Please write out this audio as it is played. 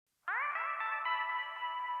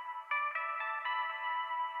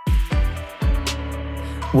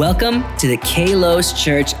Welcome to the Kalos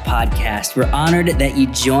Church podcast. We're honored that you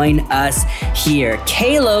join us here.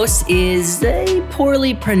 Kalos is a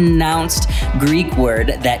poorly pronounced Greek word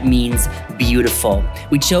that means beautiful.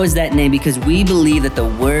 We chose that name because we believe that the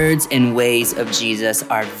words and ways of Jesus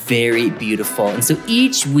are very beautiful. And so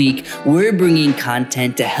each week, we're bringing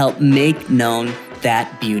content to help make known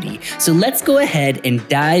that beauty. So let's go ahead and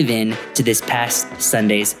dive in to this past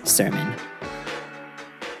Sunday's sermon.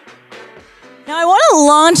 Now, I want to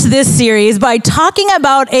launch this series by talking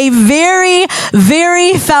about a very,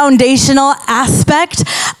 very foundational aspect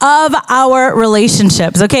of our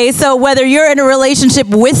relationships, okay? So whether you're in a relationship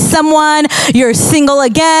with someone, you're single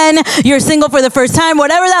again, you're single for the first time,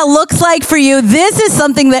 whatever that looks like for you, this is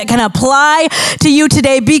something that can apply to you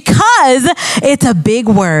today because it's a big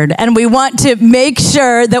word, and we want to make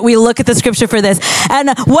sure that we look at the scripture for this. And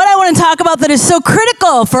what I want to talk about that is so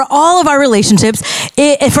critical for all of our relationships,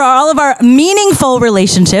 for all of our meaningful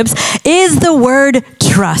relationships, is the word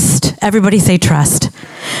trust. Everybody say trust.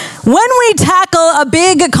 When we tackle a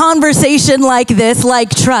big conversation like this,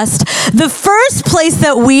 like trust, the first place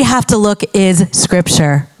that we have to look is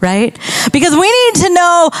scripture, right? Because we need to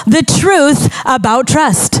know the truth about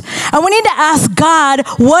trust. And we need to ask God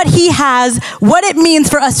what he has, what it means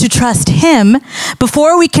for us to trust him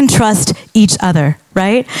before we can trust each other,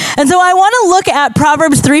 right? And so I want to look at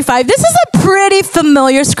Proverbs 3:5. This is a pretty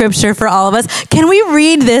familiar scripture for all of us. Can we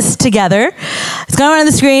read this together? It's going on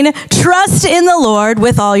the screen. Trust in the Lord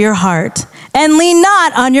with all your heart and lean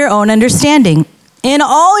not on your own understanding. In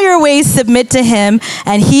all your ways submit to him,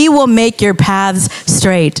 and he will make your paths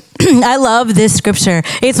straight. I love this scripture.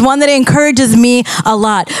 It's one that encourages me a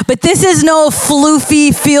lot. But this is no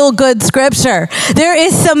floofy, feel-good scripture. There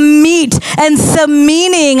is some meat and some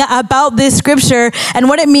meaning about this scripture and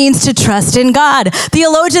what it means to trust in God.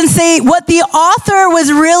 Theologians say what the author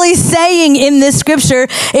was really saying in this scripture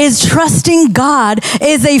is trusting God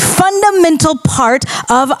is a fundamental part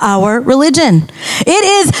of our religion. It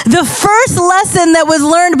is the first lesson that was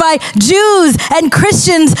learned by Jews and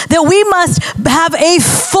Christians that we must have a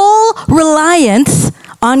full reliance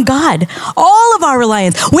on God. All of our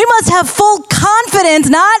reliance. We must have full confidence,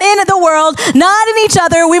 not in the world, not in each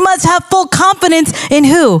other. We must have full confidence in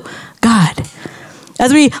who? God.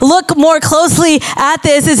 As we look more closely at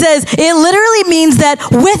this, it says it literally means that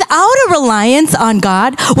without a reliance on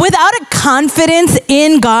God, without a confidence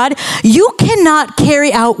in God, you cannot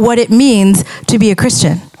carry out what it means to be a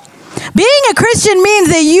Christian. Being a Christian means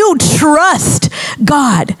that you trust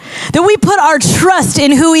God, that we put our trust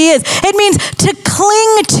in who he is. It means to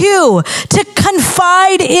cling to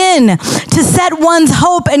confide in, to set one's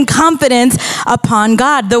hope and confidence upon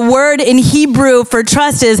God. The word in Hebrew for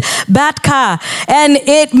trust is batka, and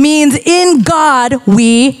it means in God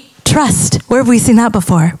we trust. Where have we seen that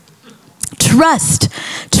before?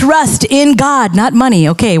 Trust in God, not money.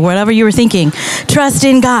 Okay, whatever you were thinking. Trust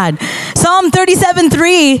in God. Psalm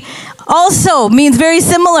 37:3 also means very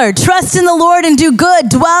similar. Trust in the Lord and do good.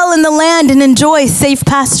 Dwell in the land and enjoy safe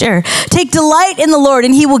pasture. Take delight in the Lord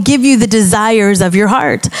and he will give you the desires of your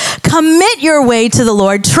heart. Commit your way to the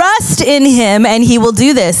Lord. Trust in him and he will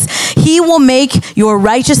do this. He will make your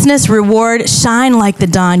righteousness reward shine like the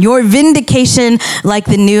dawn, your vindication like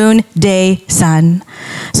the noonday sun.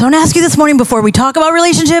 So I want to ask you this morning before we talk about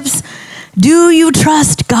relationships, do you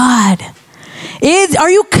trust God? Are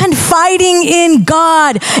you confiding in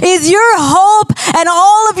God? Is your hope and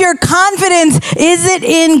all of your confidence, is it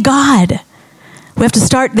in God? We have to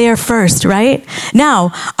start there first, right?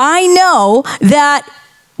 Now, I know that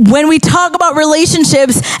when we talk about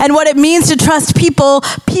relationships and what it means to trust people,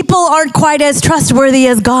 people aren't quite as trustworthy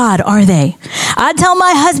as God, are they? I tell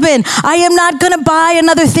my husband, I am not going to buy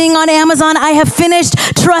another thing on Amazon. I have finished.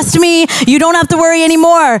 Trust me, you don't have to worry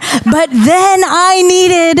anymore. But then I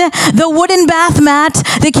needed the wooden bath mat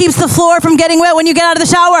that keeps the floor from getting wet when you get out of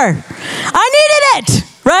the shower. I needed it,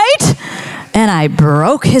 right? And I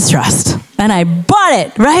broke his trust. And I bought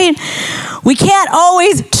it, right? We can't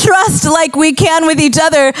always trust like we can with each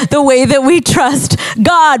other the way that we trust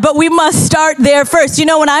God, but we must start there first. You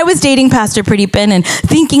know, when I was dating Pastor Pradeepan and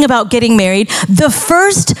thinking about getting married, the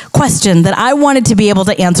first question that I wanted to be able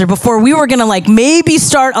to answer before we were gonna maybe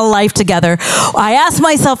start a life together, I asked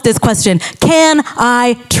myself this question: can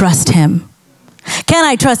I trust him? Can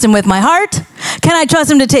I trust him with my heart? Can I trust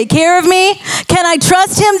him to take care of me? Can I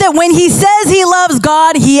trust him that when he says he loves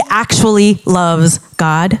God, he actually loves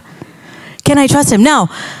God? Can I trust him? Now,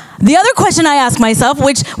 the other question I asked myself,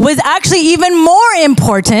 which was actually even more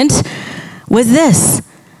important, was this: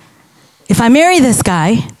 if I marry this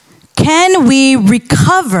guy, can we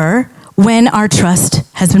recover when our trust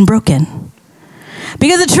has been broken?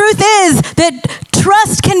 Because the truth is that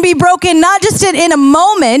trust can be broken not just in a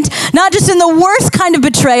moment, not just in the worst kind of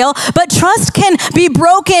betrayal, but trust can be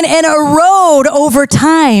broken and erode over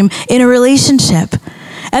time in a relationship.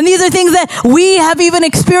 And these are things that we have even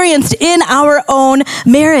experienced in our own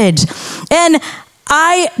marriage. And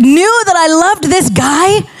I knew that I loved this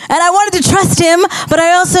guy and I wanted to trust him, but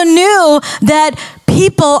I also knew that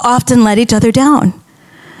people often let each other down.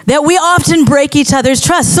 That we often break each other's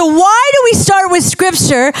trust. So why do we start with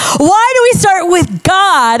Scripture? Why do we start with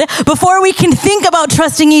God before we can think about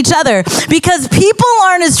trusting each other? Because people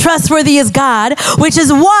aren't as trustworthy as God, which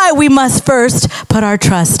is why we must first put our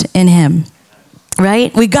trust in Him.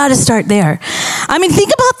 Right? We got to start there. I mean,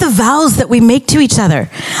 think about the vows that we make to each other.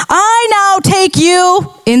 I now take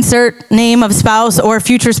you, insert name of spouse or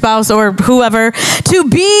future spouse or whoever, to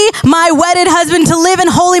be my wedded husband, to live in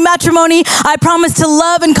holy matrimony. I promise to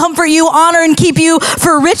love and comfort you, honor and keep you,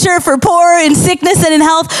 for richer, for poorer, in sickness and in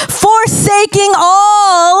health, forsaking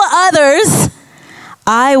all others.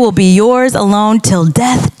 I will be yours alone till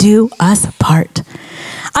death do us part.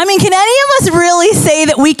 I mean, can any of us really say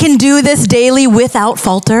that we can do this daily without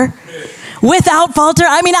falter? Without falter?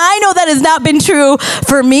 I mean, I know that has not been true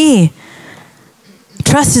for me.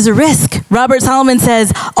 Trust is a risk. Robert Solomon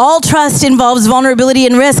says, all trust involves vulnerability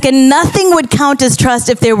and risk, and nothing would count as trust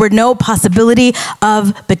if there were no possibility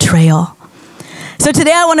of betrayal. So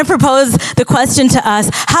today I want to propose the question to us,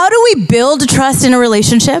 how do we build trust in a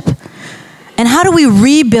relationship? And how do we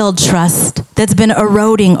rebuild trust that's been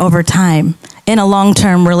eroding over time in a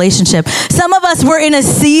long-term relationship? Some of us were in a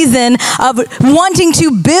season of wanting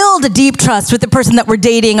to build a deep trust with the person that we're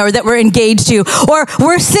dating or that we're engaged to. Or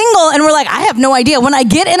we're single and we're like, I have no idea. When I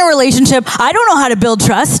get in a relationship, I don't know how to build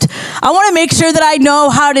trust. I want to make sure that I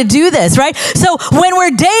know how to do this, right? So when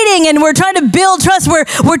we're dating and we're trying to build trust, we're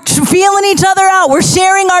feeling each other out. We're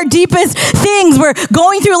sharing our deepest things. We're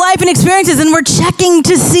going through life and experiences and we're checking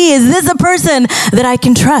to see, is this a person that I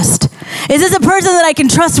can trust? Is this a person that I can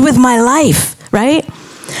trust with my life? Right?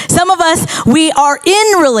 Some of us, we are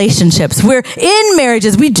in relationships. We're in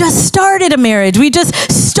marriages. We just started a marriage. We just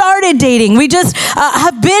started dating. We just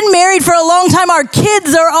have been married for a long time. Our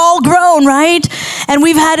kids are all grown, right? And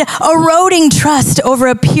we've had eroding trust over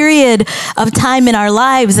a period of time in our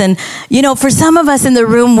lives. And, you know, for some of us in the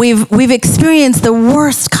room, we've experienced the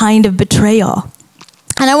worst kind of betrayal.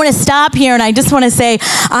 And I want to stop here and I just want to say,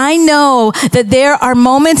 I know that there are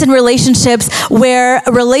moments in relationships where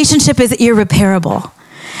a relationship is irreparable.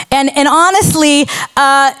 And honestly,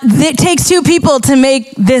 it takes two people to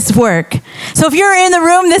make this work. So if you're in the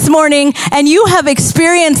room this morning and you have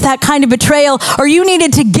experienced that kind of betrayal, or you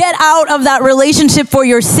needed to get out of that relationship for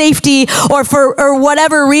your safety or for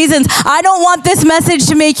whatever reasons, I don't want this message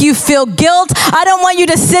to make you feel guilt. I don't want you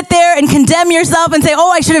to sit there and condemn yourself and say, oh,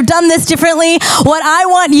 I should have done this differently. What I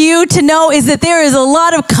want you to know is that there is a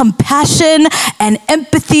lot of compassion and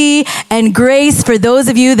empathy and grace for those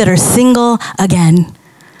of you that are single again.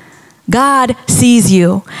 God sees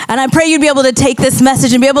you. And I pray you'd be able to take this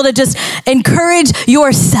message and be able to just encourage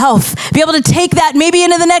yourself. Be able to take that maybe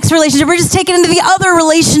into the next relationship or just take it into the other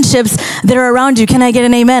relationships that are around you. Can I get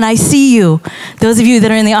an amen? I see you. Those of you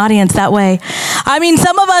that are in the audience that way. I mean,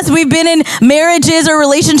 some of us, we've been in marriages or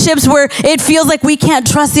relationships where it feels like we can't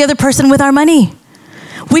trust the other person with our money.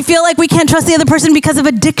 We feel like we can't trust the other person because of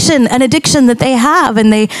an addiction that they have,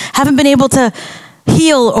 and they haven't been able to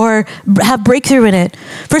heal or have breakthrough in it.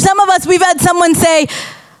 For some of us, we've had someone say,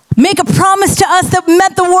 make a promise to us that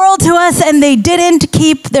meant the world to us, and they didn't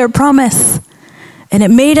keep their promise. And it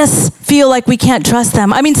made us feel like we can't trust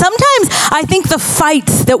them. I mean, sometimes I think the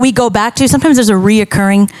fights that we go back to, sometimes there's a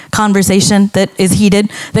reoccurring conversation that is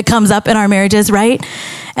heated, that comes up in our marriages, right?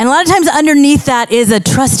 And a lot of times underneath that is a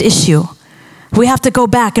trust issue. We have to go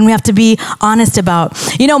back and we have to be honest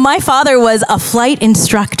about. You know, my father was a flight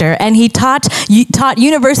instructor, and he taught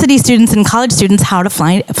university students and college students how to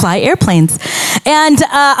fly airplanes. And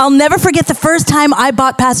I'll never forget the first time I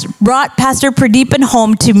brought Pastor Pradeepan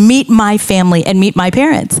home to meet my family and meet my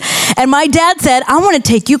parents. And my dad said, I want to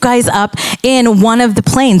take you guys up in one of the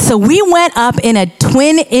planes. So we went up in a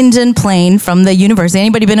twin engine plane from the university.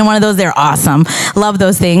 Anybody been in one of those? They're awesome. Love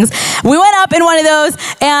those things. We went up in one of those,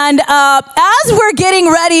 and as we're getting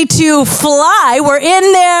ready to fly, we're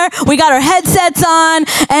in there, we got our headsets on,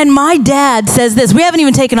 and my dad says this. We haven't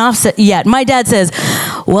even taken off yet. My dad says,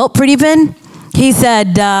 well, Pradeepan, he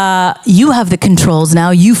said, you have the controls now,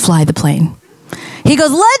 you fly the plane. He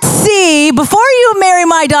goes, let's see, before you marry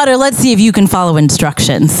my daughter, let's see if you can follow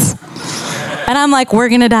instructions. And I'm like, we're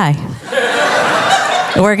gonna die.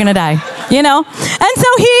 We're gonna die, you know? And so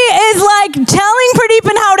he is like telling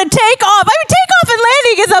Pradeepan how to take off. I mean, takeoff and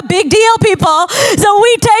landing is a big deal, people. So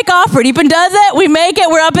Pradeepan does it. We make it.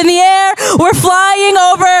 We're up in the air. We're flying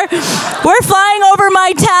over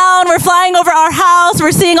my town. We're flying over our house.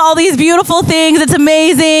 We're seeing all these beautiful things. It's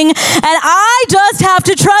amazing. And I just have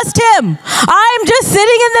to trust him. I'm just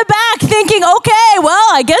sitting in the back thinking, okay, well,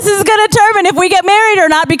 I guess this is going to determine if we get married or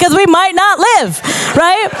not, because we might not live,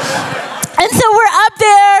 right? And so we're up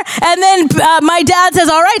there, and then my dad says,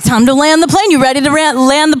 all right, time to land the plane. You ready to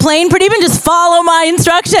land the plane? Pradeepan, just follow my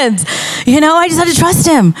instructions. I just had to trust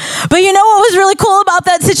him. But you know what was really cool about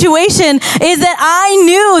that situation is that I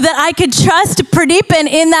knew that I could trust Pradeepan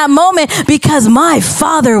in that moment because my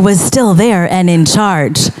father was still there and in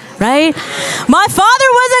charge, right? My father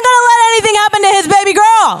wasn't going to let anything happen to his baby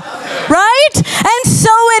girl, right? And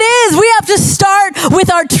so it is. We have to start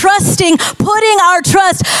with our trusting, putting our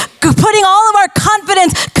trust, putting all of our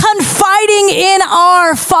confidence, confiding in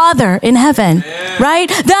our Father in heaven, right?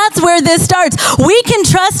 That's where this starts. We can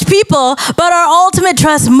trust people, but our ultimate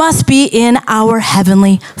trust must be in our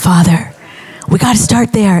Heavenly Father. We got to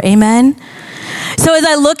start there, amen? So as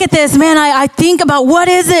I look at this, man, I think about what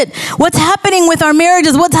is it? What's happening with our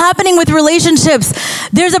marriages? What's happening with relationships?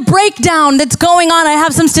 There's a breakdown that's going on. I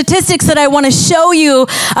have some statistics that I want to show you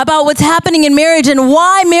about what's happening in marriage and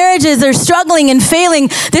why marriages are struggling and failing.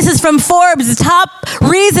 This is from Forbes, top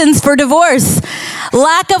reasons for divorce.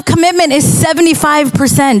 Lack of commitment is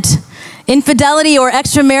 75%. Infidelity or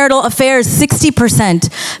extramarital affairs, 60%.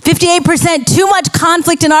 58%, too much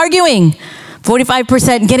conflict and arguing.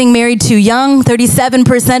 45% getting married too young,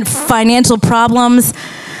 37% financial problems,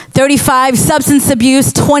 35 substance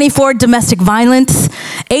abuse, 24 domestic violence,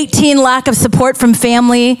 18 lack of support from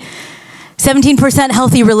family, 17%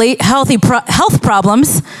 health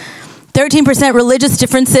problems, 13% religious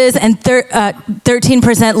differences, and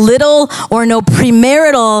 13% little or no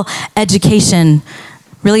premarital education.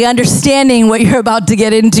 Really understanding what you're about to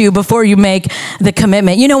get into before you make the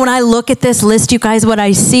commitment. When I look at this list, you guys, what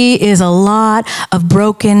I see is a lot of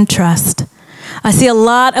broken trust. I see a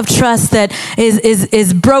lot of trust that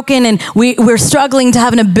is broken, and we're struggling to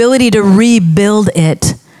have an ability to rebuild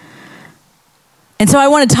it. And so I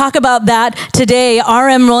want to talk about that today.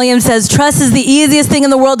 R.M. Williams says, trust is the easiest thing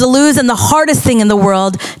in the world to lose and the hardest thing in the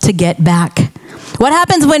world to get back. What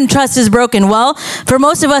happens when trust is broken? Well, for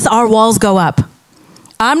most of us, our walls go up.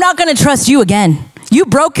 I'm not going to trust you again. You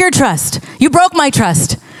broke your trust. You broke my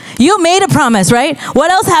trust. You made a promise, right?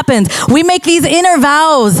 What else happens? We make these inner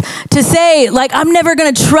vows to say, I'm never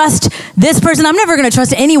going to trust this person. I'm never going to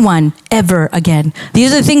trust anyone ever again.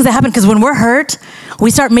 These are the things that happen because when we're hurt,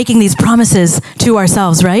 we start making these promises to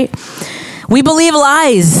ourselves, right? We believe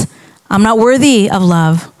lies. I'm not worthy of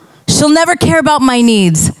love. She'll never care about my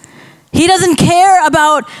needs. He doesn't care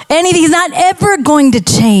about anything. He's not ever going to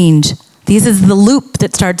change. This is the loop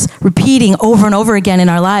that starts repeating over and over again in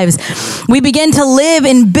our lives. We begin to live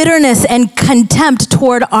in bitterness and contempt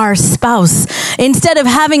toward our spouse. Instead of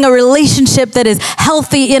having a relationship that is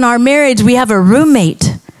healthy in our marriage, we have a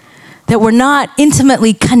roommate that we're not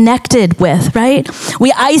intimately connected with, right?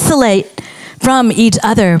 We isolate from each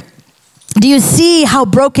other. Do you see how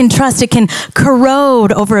broken trust, it can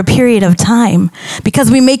corrode over a period of time because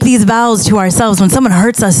we make these vows to ourselves when someone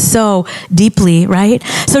hurts us so deeply, right?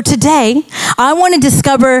 So today, I want to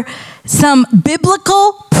discover some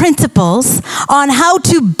biblical principles on how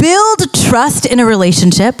to build trust in a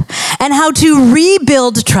relationship and how to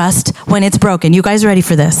rebuild trust when it's broken. You guys ready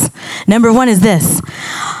for this? Number one is this.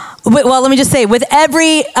 Well, let me just say, with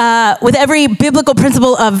every biblical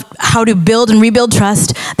principle of how to build and rebuild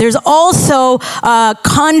trust, there's also a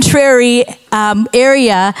contrary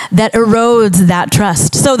area that erodes that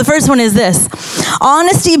trust. So the first one is this.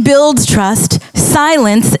 Honesty builds trust.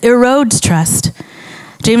 Silence erodes trust.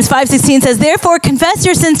 James 5:16 says, therefore confess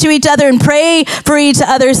your sins to each other and pray for each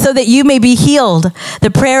other so that you may be healed.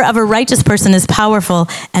 The prayer of a righteous person is powerful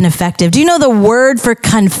and effective. Do you know the word for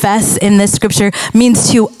confess in this scripture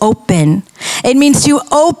means to open? It means to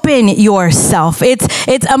open yourself. It's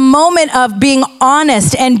a moment of being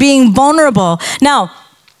honest and being vulnerable. Now,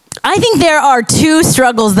 I think there are two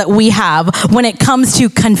struggles that we have when it comes to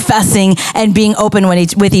confessing and being open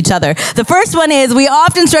with each other. The first one is we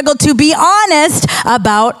often struggle to be honest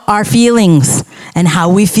about our feelings and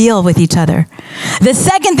how we feel with each other. The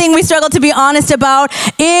second thing we struggle to be honest about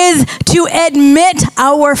is to admit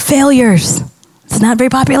our failures. It's not very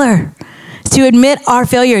popular. To admit our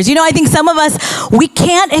failures. I think some of us, we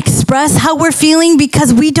can't express how we're feeling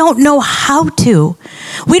because we don't know how to.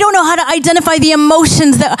 We don't know how to identify the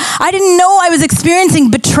emotions that I didn't know I was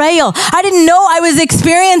experiencing betrayal. I didn't know I was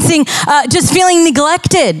experiencing just feeling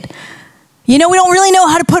neglected. We don't really know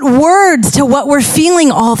how to put words to what we're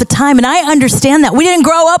feeling all the time. And I understand that. We didn't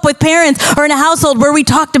grow up with parents or in a household where we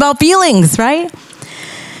talked about feelings, right?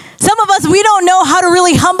 Some of us, we don't know how to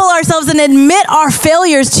really humble ourselves and admit our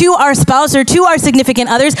failures to our spouse or to our significant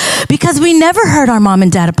others because we never heard our mom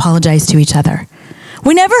and dad apologize to each other.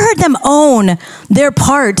 We never heard them own their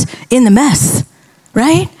part in the mess,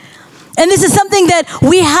 right? And this is something that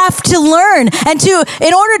we have to learn. And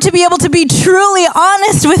in order to be able to be truly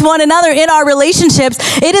honest with one another in our relationships,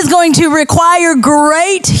 it is going to require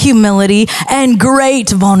great humility and great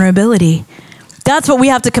vulnerability. That's what we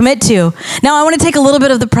have to commit to. Now, I want to take a little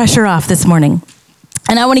bit of the pressure off this morning.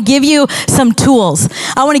 And I want to give you some tools.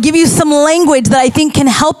 I want to give you some language that I think can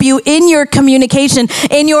help you in your communication,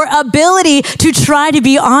 in your ability to try to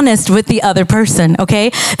be honest with the other person,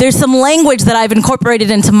 okay? There's some language that I've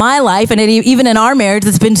incorporated into my life, and even in our marriage,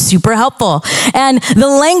 that's been super helpful. And the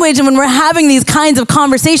language, and when we're having these kinds of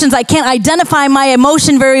conversations, I can't identify my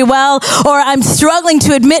emotion very well, or I'm struggling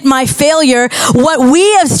to admit my failure. What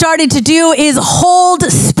we have started to do is hold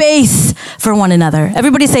space for one another.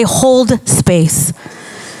 Everybody say, hold space.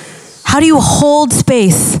 How do you hold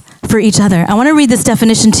space for each other? I want to read this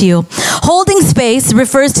definition to you. Holding space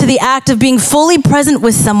refers to the act of being fully present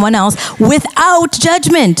with someone else without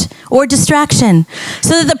judgment or distraction,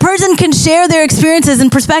 so that the person can share their experiences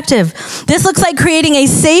and perspective. This looks like creating a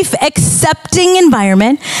safe, accepting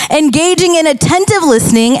environment, engaging in attentive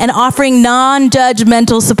listening, and offering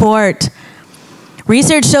non-judgmental support.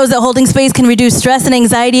 Research shows that holding space can reduce stress and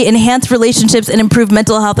anxiety, enhance relationships, and improve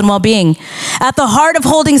mental health and well-being. At the heart of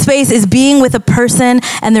holding space is being with a person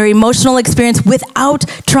and their emotional experience without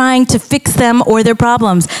trying to fix them or their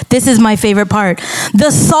problems. This is my favorite part.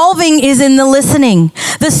 The solving is in the listening.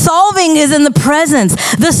 The solving is in the presence.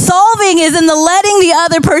 The solving is in the letting the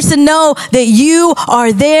other person know that you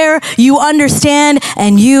are there, you understand,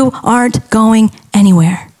 and you aren't going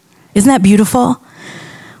anywhere. Isn't that beautiful?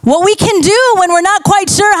 What we can do when we're not quite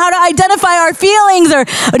sure how to identify our feelings, or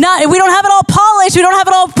not, we don't have it all polished, we don't have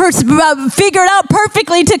it all figured out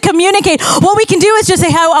perfectly to communicate. What we can do is just say,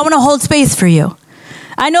 "Hey, I want to hold space for you.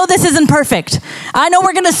 I know this isn't perfect. I know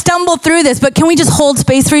we're going to stumble through this, but can we just hold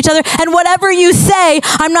space for each other? And whatever you say,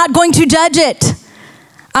 I'm not going to judge it.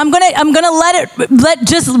 I'm gonna let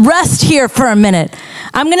just rest here for a minute.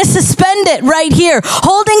 I'm gonna suspend it right here."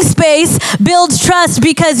 Holding space builds trust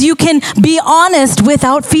because you can be honest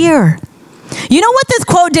without fear. You know what this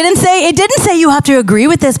quote didn't say? It didn't say you have to agree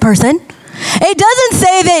with this person. It doesn't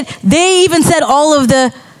say that they even said all of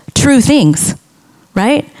the true things,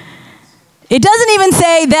 right? It doesn't even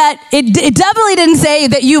say that, it definitely didn't say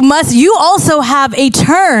that you also have a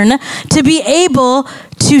turn to be able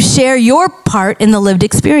to share your part in the lived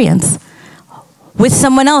experience with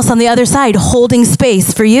someone else on the other side, holding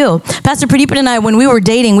space for you. Pastor Pradeep and I, when we were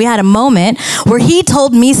dating, we had a moment where he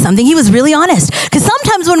told me something. He was really honest. Because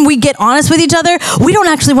sometimes when we get honest with each other, we don't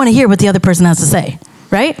actually want to hear what the other person has to say,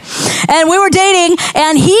 right? And we were dating,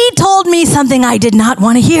 and he told me something I did not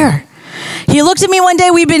want to hear. He looked at me one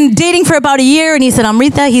day, we'd been dating for about a year, and he said,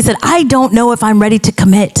 "Amreitha," he said, "I don't know if I'm ready to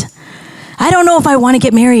commit. I don't know if I want to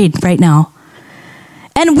get married right now."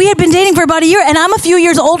 And we had been dating for about a year, and I'm a few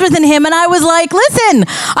years older than him, and I was like, "Listen,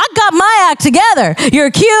 I got my act together.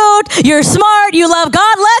 You're cute, you're smart, you love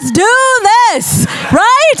God, let's do this,"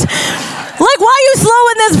 right? Like, why are you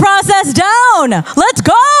slowing this process down? Let's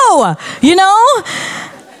go,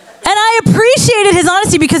 And I appreciated his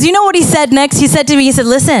honesty, because you know what he said next? He said to me, he said,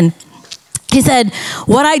 "Listen," he said,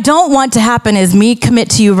 "what I don't want to happen is me commit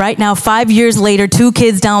to you right now, 5 years later, 2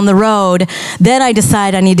 kids down the road, then I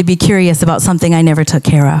decide I need to be curious about something I never took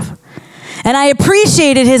care of." And I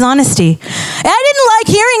appreciated his honesty. And I didn't like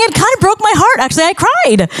hearing it. It kind of broke my heart, actually. I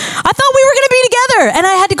cried. I thought we were going to be together. And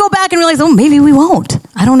I had to go back and realize, maybe we won't.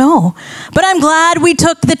 I don't know. But I'm glad we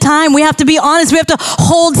took the time. We have to be honest. We have to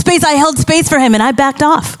hold space. I held space for him, and I backed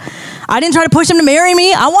off. I didn't try to push him to marry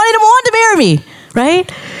me. I wanted him to want to marry me,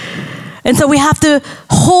 right? And so we have to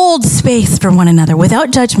hold space for one another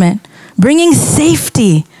without judgment, bringing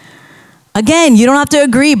safety. Again, you don't have to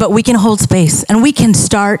agree, but we can hold space, and we can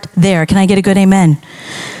start there. Can I get a good amen?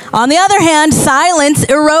 On the other hand, silence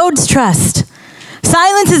erodes trust.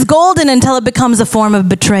 Silence is golden until it becomes a form of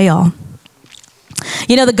betrayal.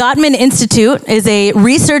 The Gottman Institute is a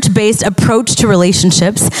research-based approach to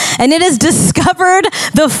relationships, and it has discovered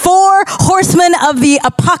the 4 horsemen of the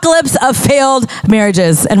apocalypse of failed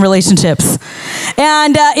marriages and relationships.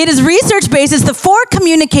 And it is research-based. It's the 4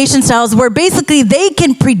 communication styles where basically they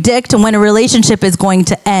can predict when a relationship is going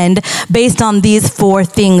to end based on these 4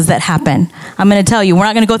 things that happen. I'm going to tell you. We're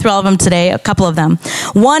not going to go through all of them today, a couple of them.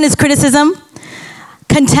 1 is criticism,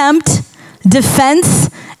 contempt, defense,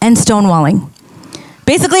 and stonewalling.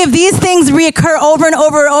 Basically, if these things reoccur over and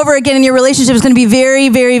over and over again in your relationship, it's going to be very,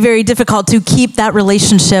 very, very difficult to keep that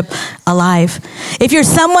relationship alive. If you're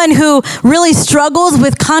someone who really struggles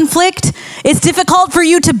with conflict, it's difficult for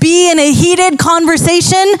you to be in a heated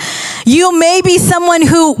conversation. You may be someone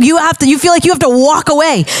who you feel like you have to walk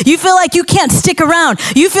away. You feel like you can't stick around.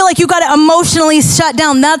 You feel like you got to emotionally shut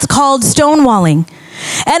down. That's called stonewalling.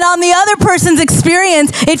 And on the other person's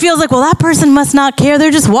experience, it feels like, well, that person must not care. They're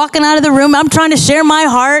just walking out of the room. I'm trying to share my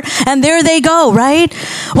heart, and there they go, right?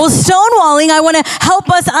 Well, stonewalling, I want to help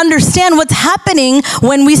us understand what's happening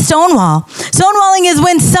when we stonewall. Stonewalling is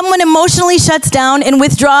when someone emotionally shuts down and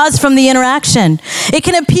withdraws from the interaction. It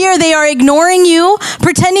can appear they are ignoring you,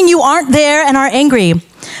 pretending you aren't there, and are angry.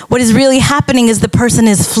 What is really happening is the person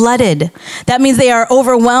is flooded. That means they are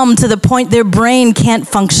overwhelmed to the point their brain can't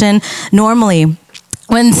function normally.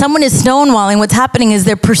 When someone is stonewalling, what's happening is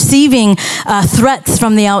they're perceiving threats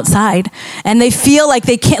from the outside, and they feel like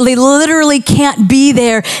they literally can't be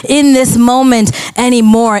there in this moment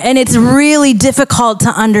anymore. And it's really difficult to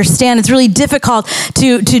understand. It's really difficult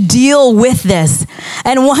to deal with this.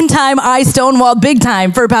 And one time I stonewalled big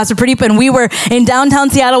time for Pastor Pradeep, and we were in downtown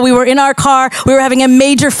Seattle. We were in our car. We were having a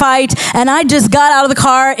major fight, and I just got out of the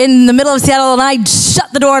car in the middle of Seattle, and I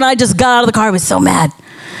shut the door, and I just got out of the car. I was so mad.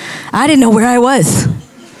 I didn't know where I was.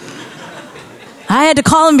 I had to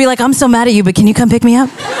call him and be like, I'm so mad at you, but can you come pick me up?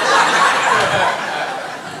 Stonewall,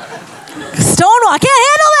 I can't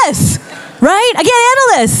handle this, right? I can't handle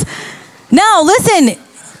this. Now, listen,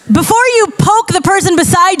 before you poke the person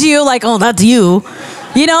beside you, like, oh, that's you,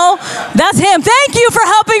 that's him. Thank you for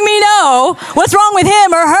helping me know what's wrong with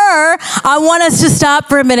him or her. I want us to stop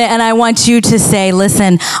for a minute, and I want you to say,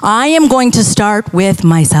 listen, I am going to start with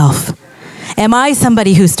myself. Am I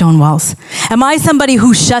somebody who stonewalls? Am I somebody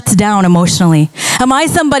who shuts down emotionally? Am I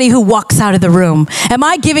somebody who walks out of the room? Am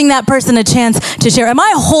I giving that person a chance to share? Am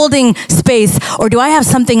I holding space, or do I have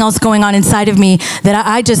something else going on inside of me that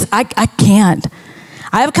I can't?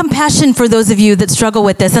 I have compassion for those of you that struggle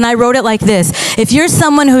with this, and I wrote it like this. If you're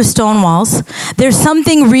someone who stonewalls, there's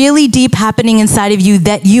something really deep happening inside of you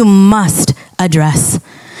that you must address.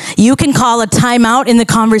 You can call a timeout in the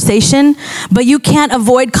conversation, but you can't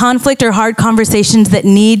avoid conflict or hard conversations that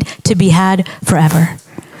need to be had forever.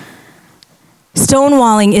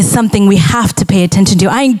 Stonewalling is something we have to pay attention to.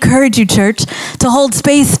 I encourage you, church, to hold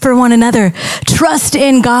space for one another. Trust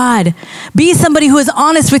in God. Be somebody who is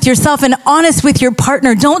honest with yourself and honest with your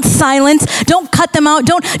partner. Don't silence. Don't cut them out.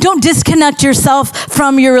 Don't disconnect yourself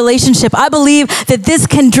from your relationship. I believe that this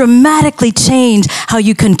can dramatically change how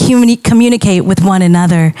you can communicate with one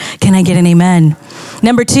another. Can I get an amen?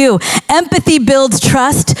 Number 2, empathy builds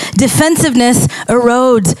trust. Defensiveness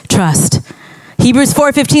erodes trust. Hebrews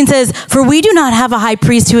 4:15 says, for we do not have a high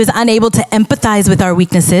priest who is unable to empathize with our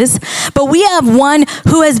weaknesses, but we have one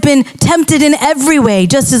who has been tempted in every way,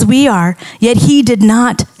 just as we are, yet he did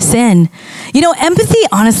not sin. Empathy,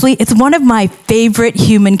 honestly, it's one of my favorite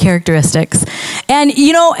human characteristics. And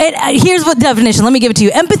here's what definition, let me give it to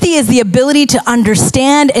you. Empathy is the ability to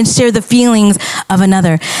understand and share the feelings of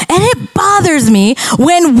another. And it bothers me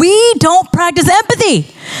when we don't practice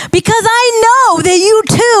empathy, because I know that you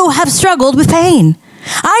too have struggled with pain.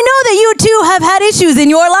 I know that you too have had issues in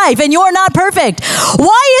your life, and you're not perfect.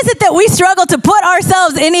 Why is it that we struggle to put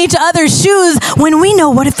ourselves in each other's shoes when we know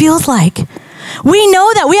what it feels like? We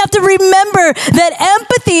know that. We have to remember that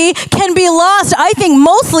empathy can be lost, I think,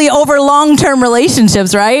 mostly over long-term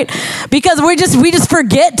relationships, right? Because we just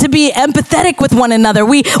forget to be empathetic with one another.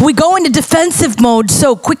 We go into defensive mode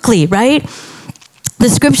so quickly, right? The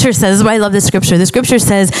scripture says, this is why I love this scripture. The scripture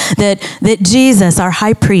says that Jesus, our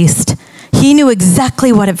high priest, he knew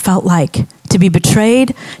exactly what it felt like to be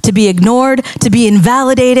betrayed, to be ignored, to be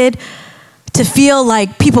invalidated, to feel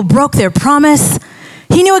like people broke their promise.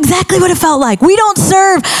 He knew exactly what it felt like. We don't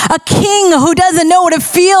serve a king who doesn't know what it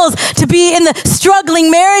feels to be in the struggling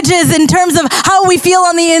marriages in terms of how we feel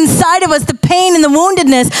on the inside of us, the pain and the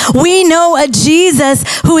woundedness. We know a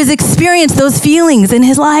Jesus who has experienced those feelings in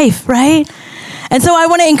his life, right? And so I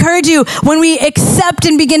want to encourage you, when we accept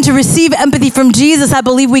and begin to receive empathy from Jesus, I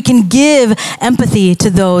believe we can give empathy to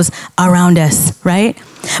those around us, right?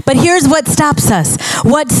 But here's what stops us.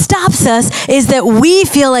 What stops us is that we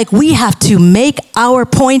feel like we have to make our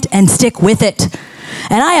point and stick with it.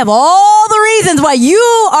 And I have all the reasons why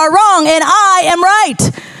you are wrong and I am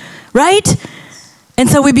right? And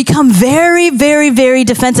so we become very, very, very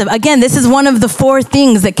defensive. Again, this is one of the 4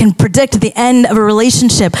 things that can predict the end of a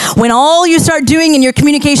relationship. When all you start doing in your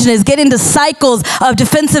communication is get into cycles of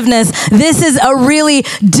defensiveness, this is a really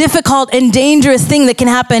difficult and dangerous thing that can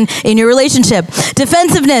happen in your relationship.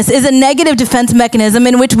 Defensiveness is a negative defense mechanism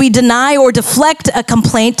in which we deny or deflect a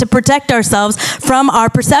complaint to protect ourselves from our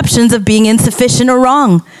perceptions of being insufficient or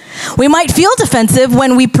wrong. We might feel defensive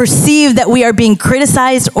when we perceive that we are being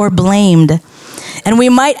criticized or blamed. And we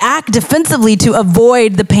might act defensively to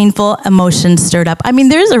avoid the painful emotions stirred up. I mean,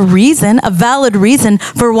 there's a reason, a valid reason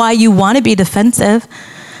for why you want to be defensive.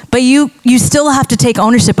 But you still have to take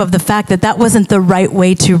ownership of the fact that that wasn't the right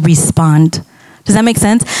way to respond. Does that make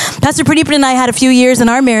sense? Pastor Pradeep and I had a few years in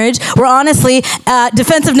our marriage where honestly,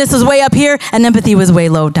 defensiveness was way up here and empathy was way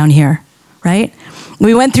low down here, right?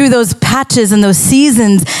 We went through those patches and those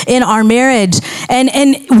seasons in our marriage, and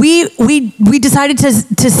we decided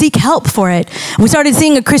to seek help for it. We started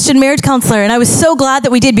seeing a Christian marriage counselor, and I was so glad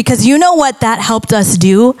that we did, because you know what that helped us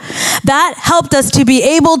do? That helped us to be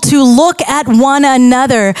able to look at one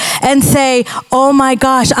another and say, oh my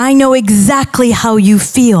gosh, I know exactly how you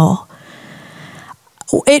feel.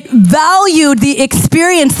 It valued the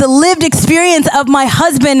experience, the lived experience of my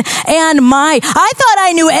husband and I thought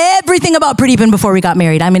I knew everything about Pradeepan before we got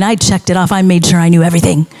married. I mean, I checked it off. I made sure I knew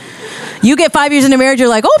everything. You get 5 years into marriage, you're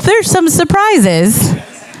like, oh, there's some surprises,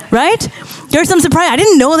 right? There's some surprise. I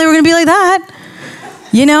didn't know they were going to be like that,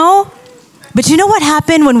 you know? But you know what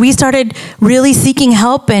happened when we started really seeking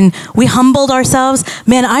help and we humbled ourselves?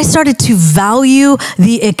 Man, I started to value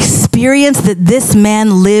the experience that this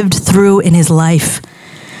man lived through in his life.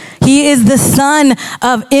 He is the son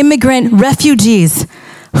of immigrant refugees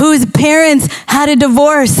whose parents had a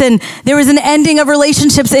divorce and there was an ending of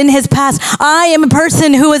relationships in his past. I am a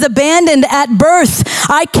person who was abandoned at birth.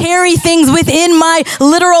 I carry things within my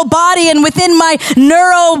literal body and within my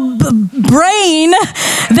neuro brain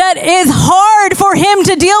that is hard for him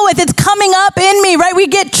to deal with. It's coming up in me, right? We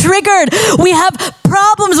get triggered. We have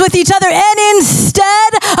problems with each other. And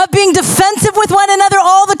instead of being defensive with one another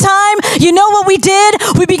all the time, you know what we did?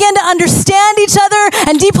 We began to understand each other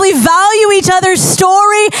and deeply value each other's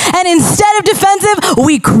story. And instead of defensive,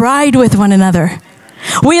 we cried with one another.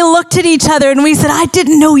 We looked at each other and we said, I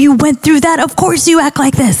didn't know you went through that. Of course you act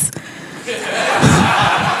like this.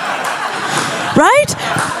 Right?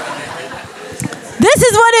 This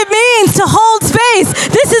is what it means to hold space.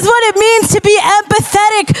 This is what it means to be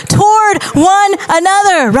empathetic toward one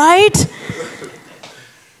another, right?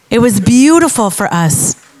 It was beautiful for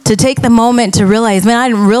us to take the moment to realize, man, I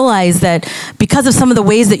didn't realize that because of some of the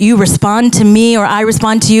ways that you respond to me or I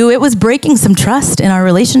respond to you, it was breaking some trust in our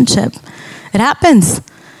relationship. It happens,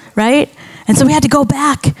 right? And so we had to go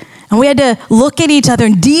back and we had to look at each other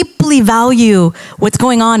and deeply value what's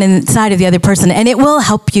going on inside of the other person. And it will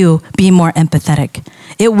help you be more empathetic.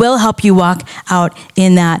 It will help you walk out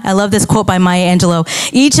in that. I love this quote by Maya Angelou.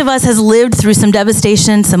 Each of us has lived through some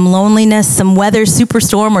devastation, some loneliness, some weather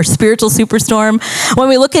superstorm or spiritual superstorm. When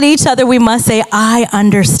we look at each other, we must say, I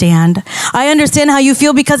understand. I understand how you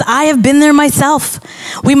feel because I have been there myself.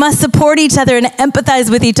 We must support each other and empathize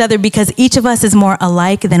with each other because each of us is more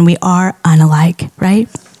alike than we are unalike, right?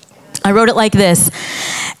 I wrote it like this: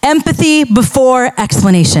 empathy before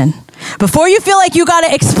explanation. Before you feel like you got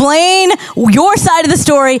to explain your side of the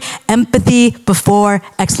story, empathy before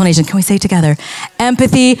explanation. Can we say it together?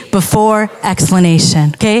 Empathy before explanation.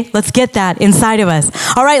 Okay, let's get that inside of us.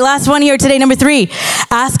 All right, last one here today, number 3.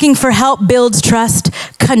 Asking for help builds trust.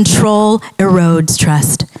 Control erodes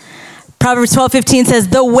trust. Proverbs 12:15 says,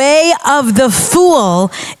 the way of the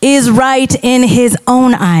fool is right in his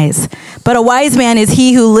own eyes, but a wise man is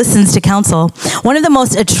he who listens to counsel. One of the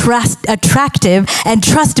most attractive and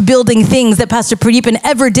trust-building things that Pastor Pradeepan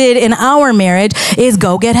ever did in our marriage is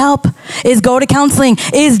go get help, is go to counseling,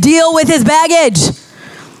 is deal with his baggage.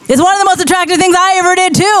 It's one of the most attractive things I ever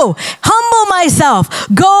did too. Humble myself,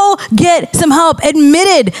 go get some help,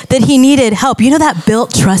 admitted that he needed help. You know, that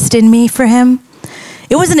built trust in me for him.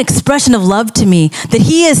 It was an expression of love to me that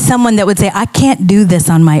he is someone that would say, I can't do this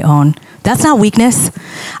on my own. That's not weakness.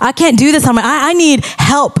 I can't do this on my own. I need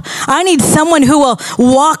help. I need someone who will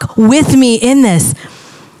walk with me in this.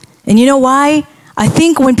 And you know why? I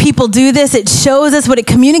think when people do this, it shows us what it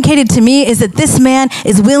communicated to me is that this man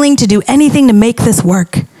is willing to do anything to make this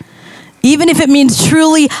work. Even if it means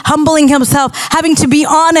truly humbling himself, having to be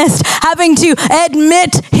honest, having to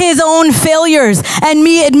admit his own failures, and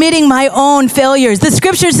me admitting my own failures. The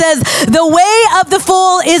scripture says, the way of the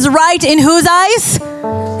fool is right in whose eyes?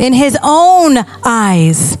 In his own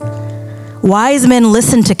eyes. Wise men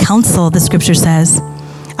listen to counsel, the scripture says.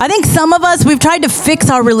 I think some of us, we've tried to fix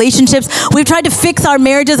our relationships. We've tried to fix our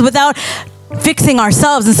marriages without fixing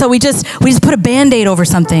ourselves. And so we just put a Band-Aid over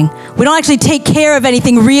something. We don't actually take care of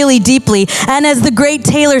anything really deeply. And as the great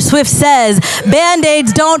Taylor Swift says,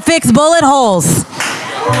 Band-Aids don't fix bullet holes.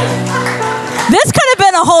 This could have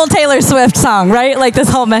been a whole Taylor Swift song, right? Like this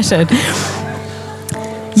whole message.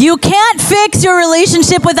 You can't fix your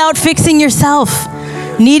relationship without fixing yourself.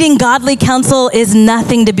 Needing godly counsel is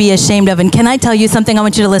nothing to be ashamed of. And can I tell you something? I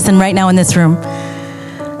want you to listen right now in this room.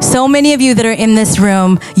 So many of you that are in this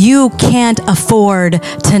room, you can't afford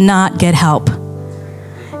to not get help.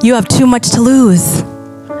 You have too much to lose.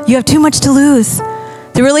 You have too much to lose.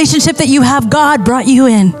 The relationship that you have, God brought you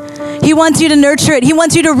in. He wants you to nurture it. He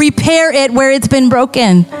wants you to repair it where it's been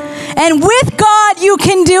broken. And with God, you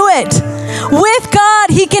can do it. With God,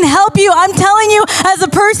 He can help you. I'm telling you, as a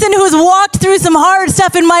person who's walked through some hard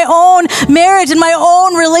stuff in my own marriage and my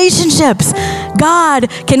own relationships, God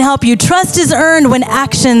can help you. Trust is earned when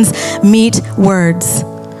actions meet words.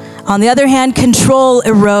 On the other hand, control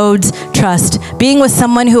erodes trust. Being with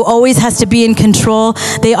someone who always has to be in control,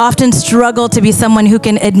 they often struggle to be someone who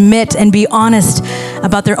can admit and be honest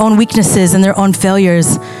about their own weaknesses and their own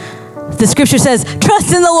failures. The scripture says,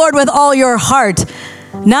 trust in the Lord with all your heart,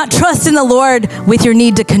 not trust in the Lord with your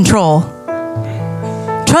need to control.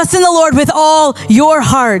 Trust in the Lord with all your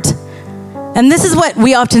heart. And this is what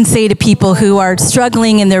we often say to people who are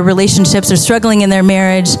struggling in their relationships or struggling in their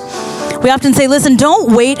marriage. We often say, listen,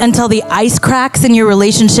 don't wait until the ice cracks in your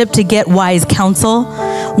relationship to get wise counsel.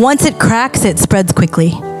 Once it cracks, it spreads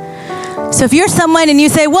quickly. So if you're someone and you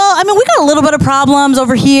say, well, we got a little bit of problems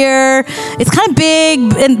over here. It's kind of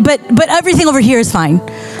big, but everything over here is fine.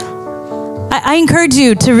 I encourage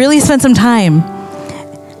you to really spend some time.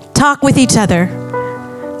 Talk with each other.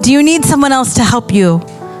 Do you need someone else to help you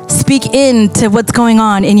speak into what's going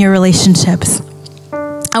on in your relationships?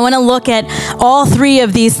 I want to look at all three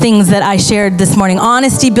of these things that I shared this morning.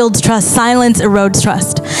 Honesty builds trust. Silence erodes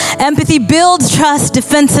trust. Empathy builds trust.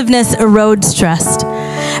 Defensiveness erodes trust.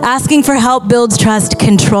 Asking for help builds trust.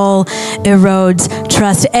 Control erodes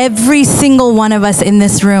trust. Every single one of us in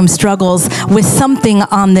this room struggles with something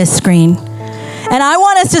on this screen. And I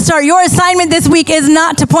want us to start. Your assignment this week is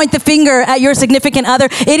not to point the finger at your significant other.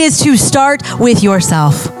 It is to start with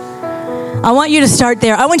yourself. I want you to start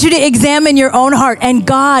there. I want you to examine your own heart, and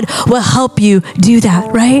God will help you do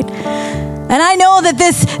that, right? And I know that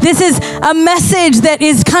this is a message that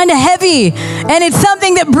is kind of heavy, and it's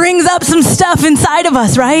something that brings up some stuff inside of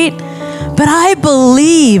us, right? But I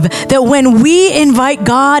believe that when we invite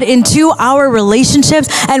God into our relationships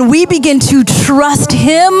and we begin to trust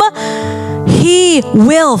Him, He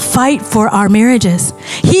will fight for our marriages.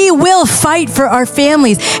 He will fight for our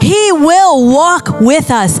families. He will walk with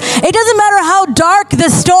us. It doesn't matter how dark the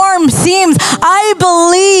storm seems. I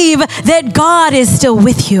believe that God is still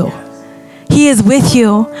with you. He is with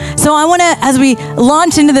you. So I want to, as we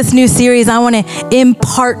launch into this new series, I want to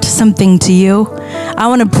impart something to you. I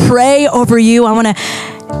want to pray over you. I want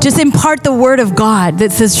to just impart the word of God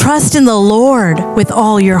that says, trust in the Lord with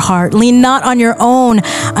all your heart. Lean not on your own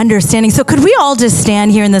understanding. So could we all just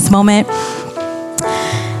stand here in this moment?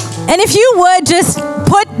 And if you would just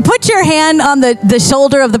put your hand on the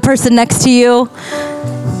shoulder of the person next to you.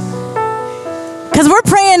 Because we're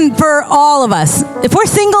praying for all of us. If we're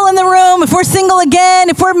single in the room, if we're single again,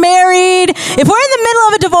 if we're married, if we're in the middle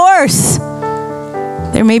of a divorce,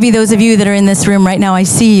 there may be those of you that are in this room right now. I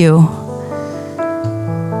see you.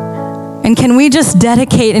 And can we just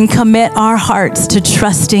dedicate and commit our hearts to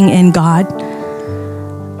trusting in God?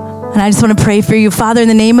 And I just want to pray for you. Father, in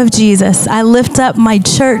the name of Jesus, I lift up my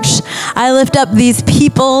church. I lift up these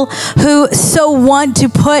people who so want to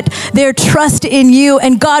put their trust in you.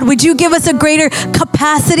 And God, would you give us a greater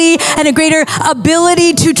capacity and a greater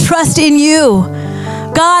ability to trust in you?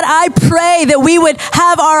 God, I pray that we would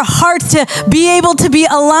have our hearts to be able to be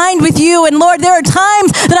aligned with you. And Lord, there are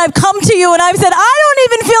times that I've come to you and I've said, I don't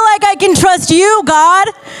even feel like I can trust you, God.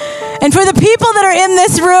 And for the people that are in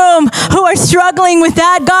this room who are struggling with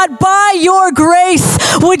that, God, by your grace,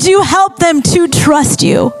 would you help them to trust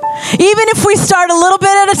you? Even if we start a little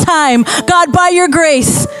bit at a time, God, by your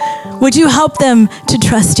grace, would you help them to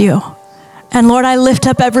trust you? And Lord, I lift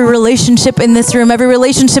up every relationship in this room, every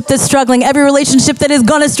relationship that's struggling, every relationship that is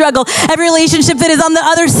going to struggle, every relationship that is on the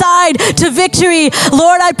other side to victory.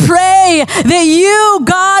 Lord, I pray that you,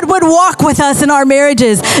 God, would walk with us in our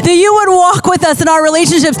marriages, that you would walk with us in our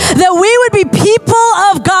relationships, that we would be people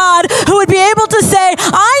of God who would be able to say,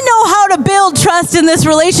 I know how to build trust in this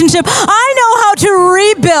relationship. I know how to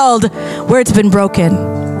rebuild where it's been broken.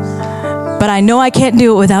 But I know I can't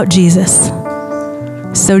do it without Jesus.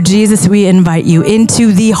 So Jesus, we invite you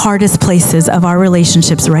into the hardest places of our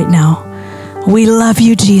relationships right now. We love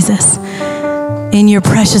you, Jesus. In your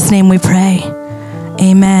precious name we pray.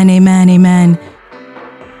 Amen, amen, amen.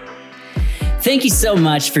 Thank you so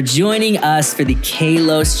much for joining us for the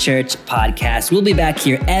Kalos Church podcast. We'll be back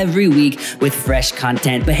here every week with fresh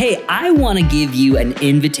content. But hey, I want to give you an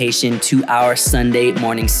invitation to our Sunday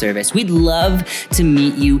morning service. We'd love to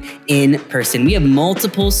meet you in person. We have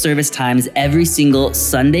multiple service times every single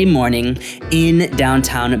Sunday morning in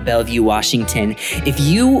downtown Bellevue, Washington. If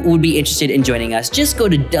you would be interested in joining us, just go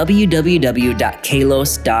to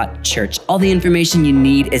www.kalos.church. All the information you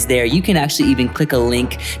need is there. You can actually even click a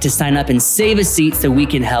link to sign up and save a seat so we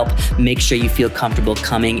can help make sure you feel comfortable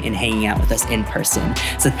coming and hanging out with us in person.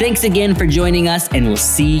 So thanks again for joining us, and we'll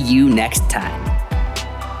see you next time.